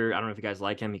Hauser, I don't know if you guys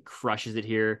like him. He crushes it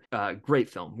here. Great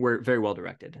film. We're very well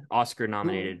directed. Oscar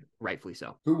nominated, rightfully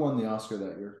so. Who won the Oscar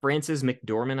that year? Frances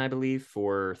McDormand, I believe,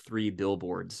 for 3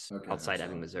 Billboards outside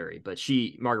Ebbing, Missouri. But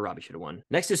Margot Robbie should have won.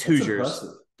 Next is Hoosiers.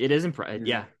 Impressive. It is impressive.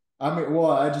 Yeah. I mean,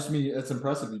 well, I just mean it's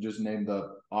impressive. You just named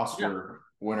the Oscar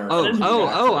winner. I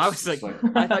was like,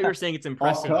 I thought you were saying it's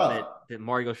impressive that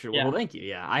Margot should. Well, thank you.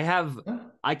 Yeah,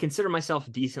 I consider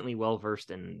myself decently well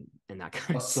versed in that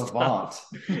kind of savant.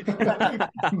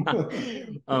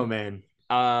 Oh man.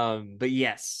 But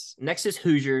yes, next is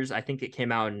Hoosiers. I think it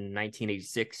came out in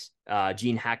 1986.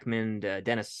 Gene Hackman,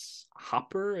 Dennis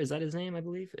Hopper, is that his name? I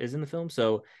believe is in the film.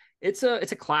 So it's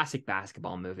a classic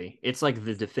basketball movie. It's like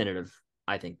the definitive,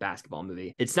 I think, basketball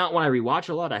movie. It's not one I rewatch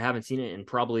a lot. I haven't seen it in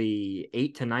probably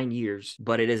 8 to 9 years,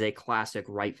 but it is a classic,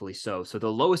 rightfully so. So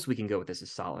the lowest we can go with this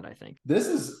is solid, I think. This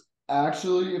is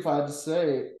Actually, if I had to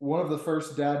say, one of the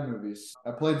first dad movies.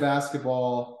 I played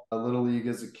basketball, Little League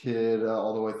as a kid,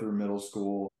 all the way through middle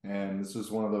school, and this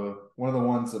was one of the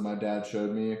ones that my dad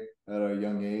showed me at a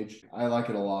young age. I like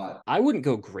it a lot. I wouldn't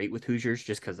go great with Hoosiers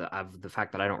just because of the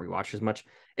fact that I don't rewatch as much.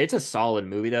 It's a solid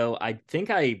movie though. I think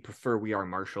I prefer We Are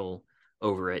Marshall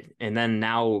over it. And then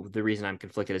now the reason I'm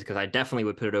conflicted is because I definitely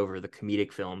would put it over the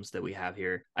comedic films that we have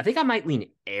here. I think I might lean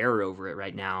Air over it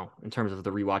right now in terms of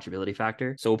the rewatchability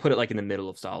factor. So we'll put it like in the middle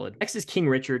of solid. Next is King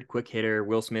Richard, quick hitter.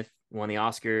 Will Smith won the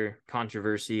Oscar.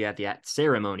 Controversy at the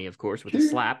ceremony, of course, with a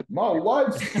slap. My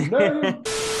wife's name.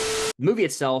 The movie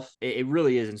itself, it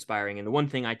really is inspiring, and the one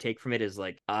thing I take from it is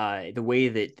like the way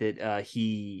that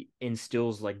he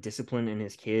instills like discipline in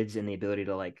his kids and the ability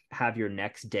to like have your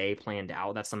next day planned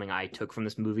out. That's something I took from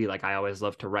this movie. Like I always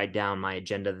love to write down my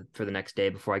agenda for the next day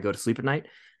before I go to sleep at night.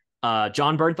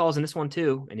 John Bernthal's in this one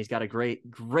too, and he's got a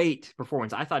great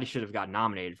performance. I thought he should have got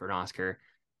nominated for an Oscar.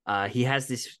 He has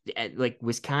this like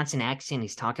Wisconsin accent.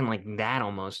 He's talking like that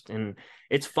almost, and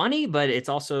it's funny, but it's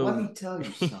also, Let me tell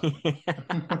you something.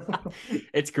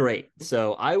 it's great.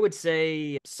 So I would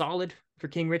say solid for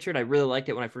King Richard. I really liked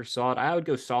it when I first saw it. I would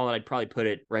go solid. I'd probably put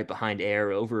it right behind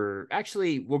Air over.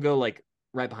 Actually, we'll go like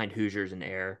right behind Hoosiers and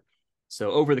Air.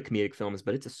 So over the comedic films,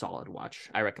 but it's a solid watch.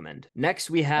 I recommend. Next,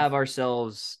 we have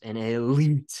ourselves an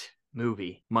elite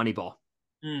movie, Moneyball.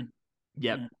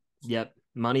 Yep. Yep.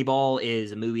 Moneyball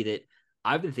is a movie that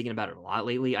I've been thinking about it a lot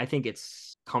lately. I think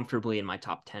it's comfortably in my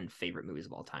top 10 favorite movies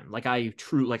of all time. Like I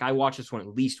watch this one at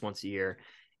least once a year,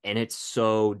 and it's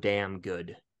so damn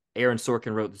good. Aaron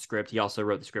Sorkin wrote the script. He also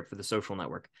wrote the script for The Social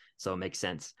Network. So it makes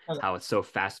sense how it's so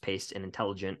fast paced and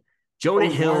intelligent. Jonah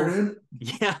Hill.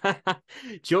 Yeah.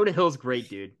 Jonah Hill's great,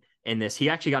 dude. In this, he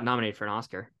actually got nominated for an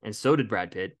Oscar, and so did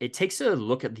Brad Pitt. It takes a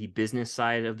look at the business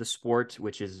side of the sport,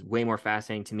 which is way more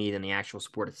fascinating to me than the actual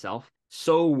sport itself.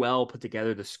 So well put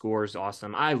together. The score is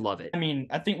awesome. I love it. I mean,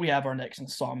 I think we have our next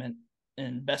installment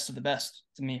in Best of the Best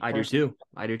to me. I do too.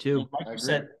 I do too. Like you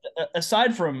said,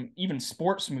 aside from even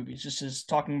sports movies, just as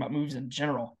talking about movies in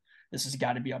general, this has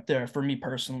got to be up there for me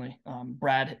personally.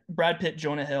 Brad Pitt,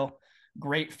 Jonah Hill,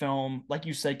 great film. Like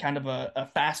you said, kind of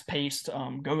a fast paced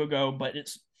go, but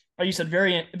it's, like you said,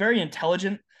 very, very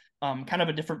intelligent, kind of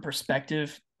a different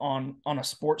perspective on a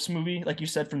sports movie, like you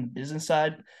said, from the business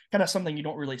side, kind of something you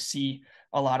don't really see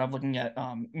a lot of looking at,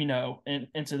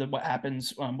 into what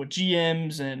happens with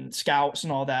GMs and scouts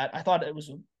and all that. I thought it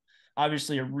was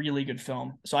obviously a really good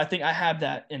film. So I think I have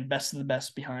that in Best of the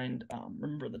Best behind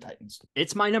Remember the Titans.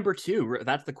 It's my number 2.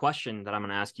 That's the question that I'm going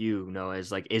to ask you, Noah,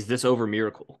 is like, is this over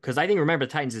Miracle? Because I think Remember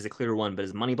the Titans is a clear one, but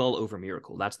is Moneyball over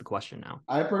Miracle? That's the question now.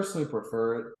 I personally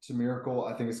prefer it to Miracle.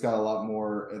 I think it's got a lot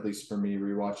more, at least for me,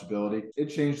 rewatchability. It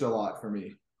changed a lot for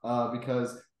me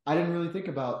because I didn't really think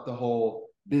about the whole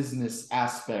business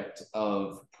aspect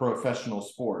of professional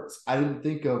sports. I didn't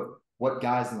think of what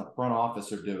guys in the front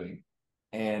office are doing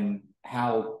and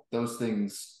how those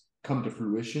things come to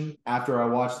fruition. After I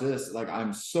watch this, like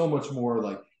I'm so much more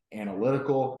like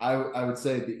analytical. I would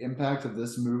say the impact of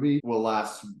this movie will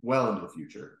last well into the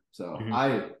future. So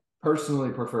I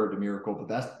personally prefer it to Miracle, but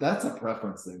that's a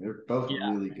preference thing. They're both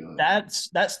really good.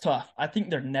 That's tough. I think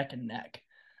they're neck and neck.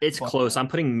 It's close. I'm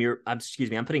putting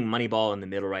Moneyball in the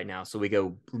middle right now. So we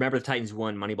go Remember the Titans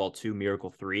 1, Moneyball 2, Miracle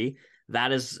 3.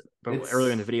 That is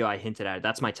earlier in the video I hinted at it.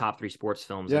 That's my top 3 sports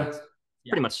films. Yeah.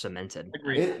 Pretty much cemented.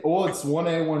 It's 1A,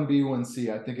 1B,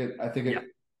 1C. I think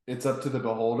it's up to the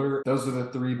beholder. Those are the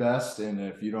 3 best, and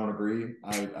if you don't agree,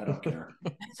 I don't care.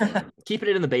 So. Keeping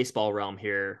it in the baseball realm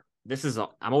here.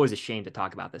 I'm always ashamed to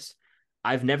talk about this.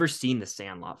 I've never seen The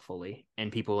Sandlot fully,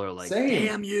 and people are like, Same.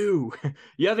 "Damn you!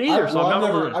 You haven't either."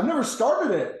 I've never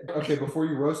started it. Okay, before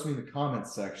you roast me in the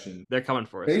comments section, they're coming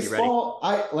for us. Baseball.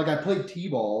 I played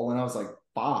t-ball when I was like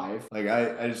 5. Like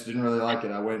I just didn't really like it.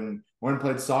 I went and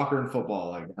played soccer and football.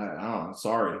 Like I don't know.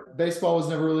 Sorry, baseball was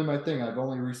never really my thing. I've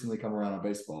only recently come around on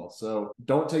baseball, so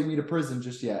don't take me to prison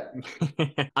just yet.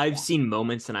 I've seen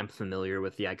moments, and I'm familiar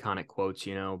with the iconic quotes,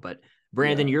 but.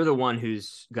 Brandon, you're the one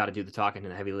who's got to do the talking and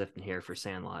the heavy lifting here for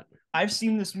Sandlot. I've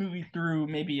seen this movie through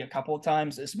maybe a couple of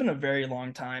times. It's been a very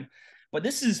long time. But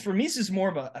this is more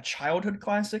of a childhood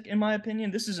classic, in my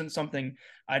opinion. This isn't something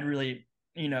I'd really,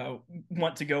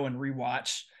 want to go and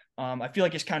rewatch. I feel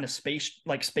like it's kind of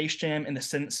Space Jam in the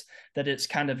sense that it's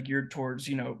kind of geared towards,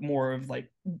 more of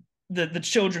like the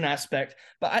children aspect.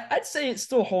 But I'd say it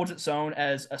still holds its own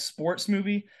as a sports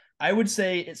movie. I would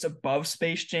say it's above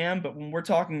Space Jam, but when we're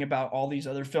talking about all these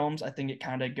other films, I think it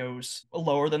kind of goes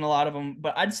lower than a lot of them.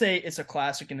 But I'd say it's a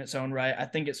classic in its own right. I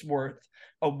think it's worth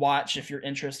a watch if you're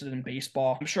interested in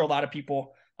baseball. I'm sure a lot of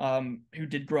people who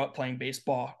did grow up playing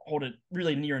baseball, hold it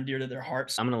really near and dear to their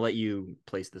hearts. I'm gonna let you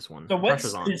place this one. So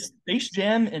Pressure's what's on. is Space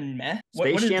Jam and Meh?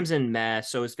 Space What is Jam's in Meh,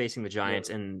 so is Facing the Giants,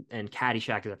 Yeah. and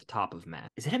Caddyshack is at the top of Meh.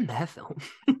 Is it a Meh film?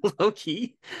 Low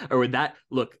key? Or would that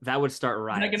would start that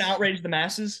riots? going to outrage the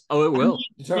masses? Oh, it will.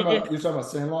 You're talking about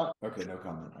Sandlot? Okay, no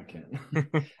comment. I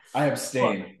can't. I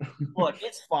abstain. Look,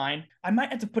 it's fine. I might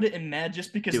have to put it in Meh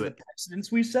just because Do of it. the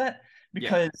precedents we set.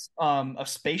 Because of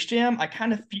Space Jam, I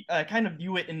kind of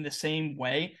view it in the same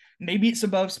way. Maybe it's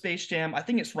above Space Jam. I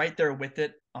think it's right there with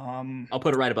it. I'll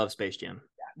put it right above Space Jam.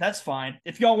 That's fine.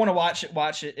 If y'all want to watch it,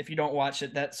 watch it. If you don't watch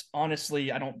it, that's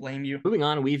honestly, I don't blame you. Moving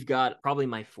on, we've got probably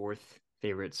my fourth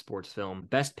favorite sports film.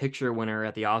 Best Picture winner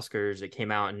at the Oscars. It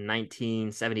came out in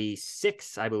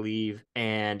 1976, I believe,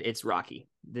 and it's Rocky.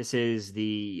 This is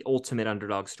the ultimate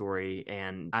underdog story.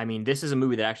 And I mean, this is a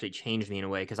movie that actually changed me in a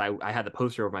way because I had the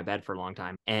poster over my bed for a long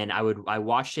time. And I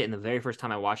watched it, and the very first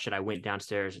time I watched it, I went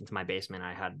downstairs into my basement.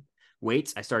 I had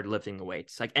weights. I started lifting the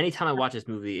weights. Like anytime I watch this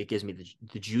movie, it gives me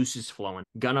the juices flowing.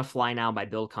 Gonna Fly Now by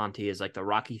Bill Conti is like the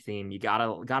Rocky theme. You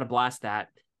gotta blast that.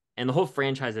 And the whole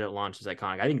franchise that it launched is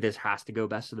iconic. I think this has to go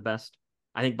best of the best.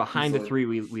 I think behind the three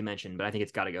we mentioned, but I think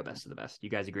it's got to go best of the best. You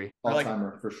guys agree?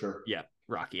 All-timer for sure. Yeah,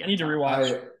 Rocky. I need to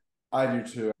rewatch. I do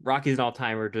too. Rocky's an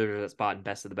all-timer, deserves that spot in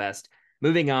best of the best.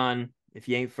 Moving on, if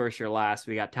you ain't first, you're last.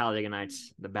 We got Talladega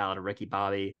Nights, The Ballad of Ricky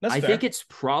Bobby. That's I fair. think it's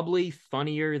probably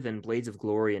funnier than Blades of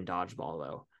Glory and Dodgeball,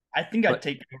 though. I think I'd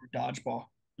take it over Dodgeball.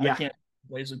 Yeah. I can't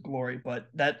Blaze of Glory, but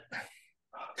that.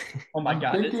 Oh my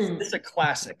God, it's a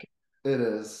classic. It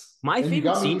is. My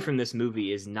favorite scene from this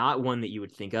movie is not one that you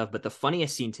would think of, but the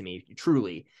funniest scene to me,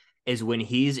 truly, is when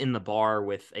he's in the bar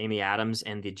with Amy Adams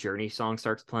and the Journey song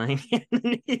starts playing.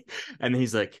 And then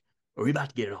he's like, are we about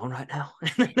to get it on right now?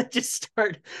 And then they just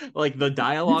start like the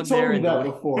dialogue there. You've told me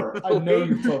that before. I know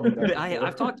you've told me that before.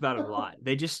 I've talked about it a lot.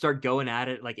 They just start going at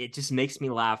it. Like it just makes me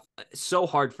laugh so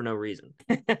hard for no reason.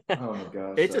 Oh my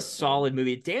gosh. It's a solid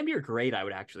movie. It's damn near great, I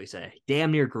would actually say. Damn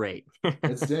near great.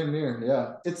 It's damn near,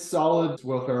 yeah. It's solid. It's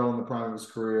Will Ferrell in the prime of his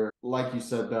career. Like you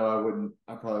said, though,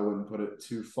 I probably wouldn't put it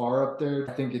too far up there.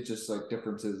 I think it's just like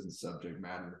differences in subject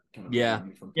matter kind of prevent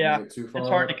me from putting it too far. It's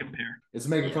hard up. to compare. It's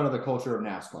making fun of the culture of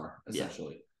NASCAR,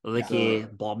 essentially.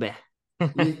 Licky Bobby.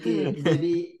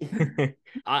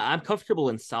 I'm comfortable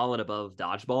and solid above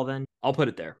Dodgeball then. I'll put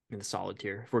it there in the solid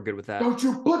tier if we're good with that. Don't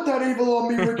you put that evil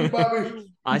on me, Ricky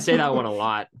Bobby. I say that one a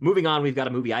lot. Moving on, we've got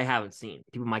a movie I haven't seen.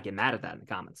 People might get mad at that in the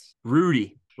comments.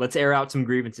 Rudy. Let's air out some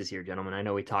grievances here, gentlemen. I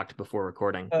know we talked before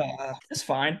recording. It's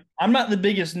fine. I'm not the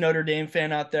biggest Notre Dame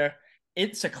fan out there.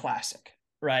 It's a classic,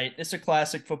 right? It's a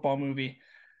classic football movie.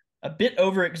 A bit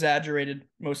over-exaggerated,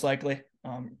 most likely,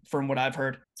 from what I've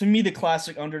heard. To me, the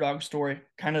classic underdog story,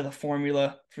 kind of the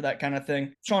formula for that kind of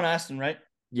thing. Sean Astin, right?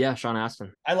 Yeah, Sean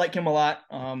Astin. I like him a lot.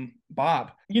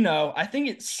 Bob, I think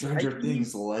it's Stranger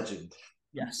Things legend.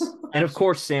 Yes. And of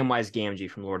course, Samwise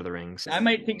Gamgee from Lord of the Rings. I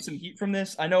might take some heat from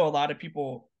this. I know a lot of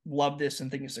people love this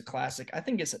and think it's a classic. I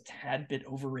think it's a tad bit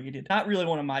overrated. Not really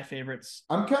one of my favorites.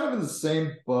 I'm kind of in the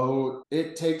same boat.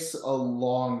 It takes a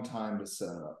long time to set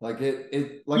up.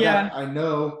 I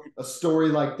know a story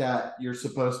like that, you're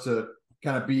supposed to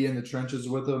kind of be in the trenches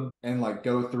with them and like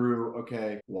go through,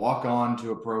 walk on to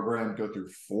a program, go through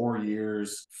 4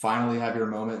 years, finally have your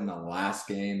moment in the last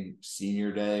game,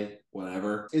 senior day,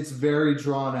 whatever. It's very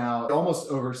drawn out. It almost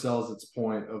oversells its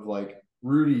point of like,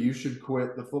 Rudy, you should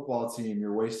quit the football team.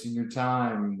 You're wasting your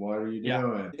time. What are you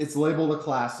doing? It's labeled a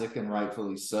classic, and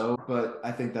rightfully so, but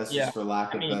I think that's just for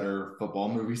lack of better football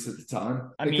movies at the time.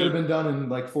 It could have been done in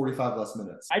like 45 less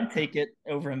minutes. I'd take it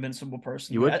over Invincible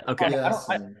personally. You would? Okay. I got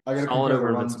solid over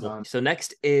Invincible. So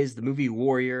next is the movie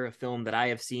Warrior, a film that I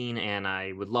have seen, and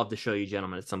I would love to show you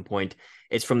gentlemen at some point.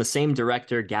 It's from the same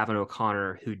director, Gavin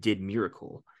O'Connor, who did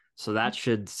Miracle. So that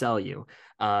should sell you.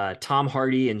 Tom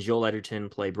Hardy and Joel Edgerton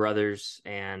play brothers,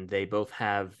 and they both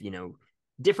have,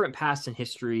 different pasts and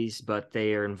histories, but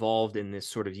they are involved in this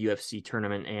sort of UFC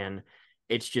tournament. And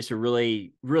it's just a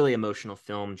really, really emotional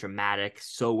film, dramatic,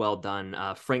 so well done.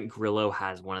 Frank Grillo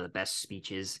has one of the best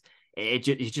speeches. It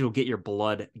just will get your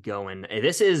blood going.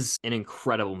 This is an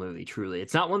incredible movie, truly.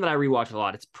 It's not one that I rewatch a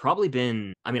lot. It's probably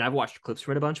been, I've watched clips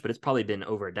from it a bunch, but it's probably been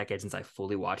over a decade since I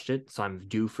fully watched it. So I'm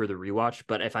due for the rewatch.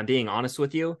 But if I'm being honest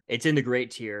with you, it's in the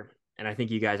great tier. And I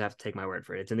think you guys have to take my word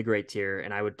for it. It's in the great tier.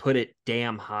 And I would put it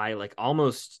damn high, like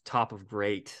almost top of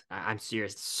great. I'm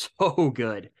serious. It's so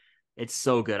good. It's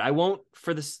so good. I won't,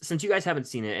 since you guys haven't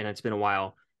seen it and it's been a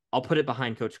while, I'll put it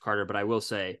behind Coach Carter, but I will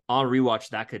say on rewatch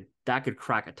that could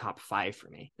crack a top 5 for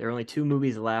me. There are only 2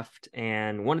 movies left,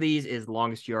 and one of these is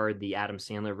Longest Yard, the Adam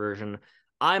Sandler version.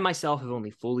 I myself have only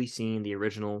fully seen the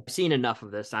original. I've seen enough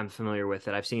of this. I'm familiar with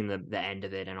it. I've seen the end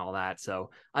of it and all that.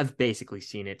 So I've basically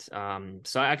seen it.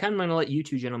 So I kind of want to let you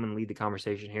two gentlemen lead the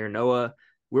conversation here. Noah,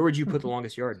 where would you put The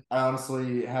Longest Yard? I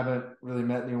honestly haven't really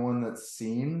met anyone that's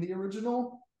seen the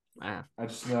original. Ah. I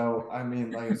just know, I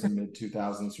mean, like it's a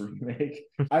mid-2000s remake.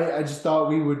 I just thought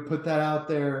we would put that out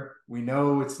there. We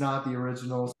know it's not the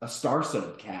original. A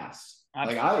star-studded cast.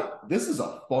 This is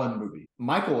a fun movie.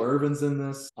 Michael Irvin's in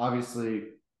this. Obviously,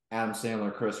 Adam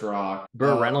Sandler, Chris Rock.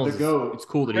 Burt Reynolds. It's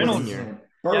cool that he's in here.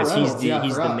 He's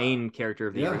the main character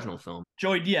of the original film.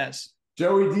 Joey Diaz. You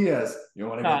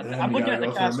want to get I'm looking at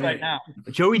the cast right now.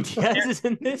 Joey Diaz is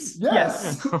in this?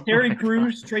 Yes. Terry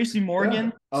Crews, Tracy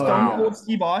Morgan, Stone Cold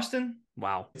Steve Austin.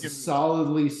 Wow. It's a solid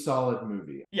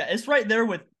movie. Yeah, it's right there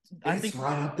with, I think,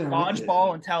 right up there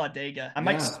Dodgeball and Talladega. I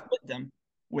might split them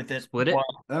with it. Split it?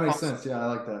 That makes sense. Yeah, I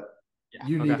like that. Yeah.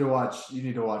 You need to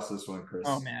watch this one, Chris.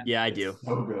 Oh, man. Yeah, I do.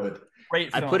 So good.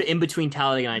 Great film. I put it in between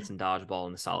Talladega Nights and Dodgeball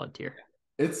in the solid tier.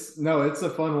 It's a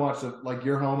fun watch. Like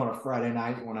you're home on a Friday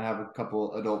night, you want to have a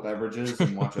couple adult beverages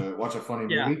and watch a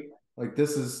funny movie. Like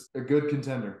this is a good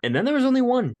contender. And then there was only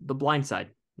one, The Blind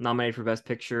Side. Nominated for Best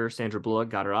Picture, Sandra Bullock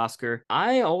got her Oscar.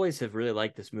 I always have really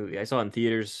liked this movie. I saw it in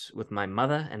theaters with my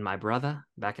mother and my brother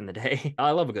back in the day.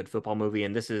 I love a good football movie,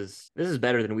 and this is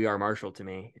better than We Are Marshall to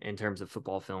me in terms of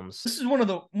football films. This is one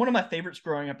of my favorites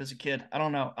growing up as a kid. I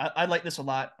don't know. I like this a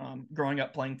lot growing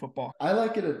up playing football. I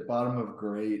like it at bottom of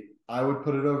great. I would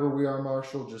put it over We Are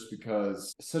Marshall just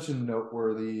because it's such a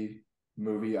noteworthy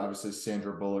movie. Obviously,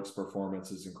 Sandra Bullock's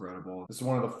performance is incredible. This is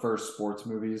one of the first sports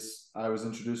movies I was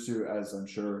introduced to, as I'm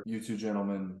sure you two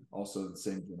gentlemen, also the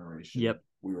same generation. Yep.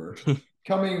 We were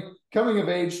coming of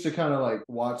age to kind of like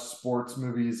watch sports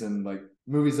movies and like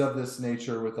movies of this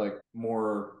nature with like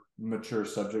more mature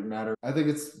subject matter. I think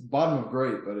it's bottom of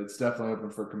great, but it's definitely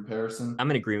open for comparison. I'm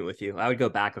in agreement with you. I would go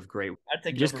back of great,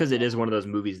 just because it is one of those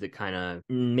movies that kind of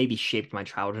maybe shaped my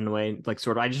childhood in a way. Like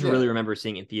sort of, I just really remember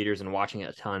seeing it in theaters and watching it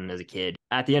a ton as a kid.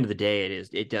 At the end of the day,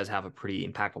 it does have a pretty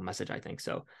impactful message, I think.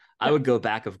 So I would go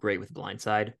back of great with Blind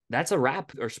Side. That's a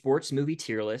wrap, our sports movie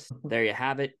tier list. There you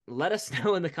have it. Let us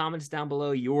know in the comments down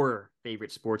below your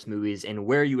favorite sports movies and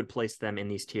where you would place them in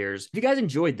these tiers. If you guys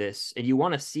enjoyed this and you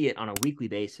want to see it on a weekly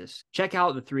basis, check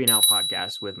out the 3 and Out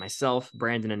podcast with myself,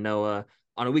 Brandon, and Noah.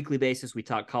 On a weekly basis, we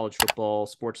talk college football,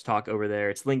 sports talk over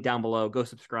there. It's linked down below. Go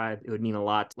subscribe. It would mean a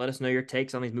lot. Let us know your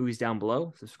takes on these movies down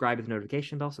below. Subscribe with the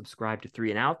notification bell. Subscribe to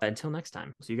 3 and Out. Until next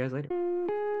time, see you guys later.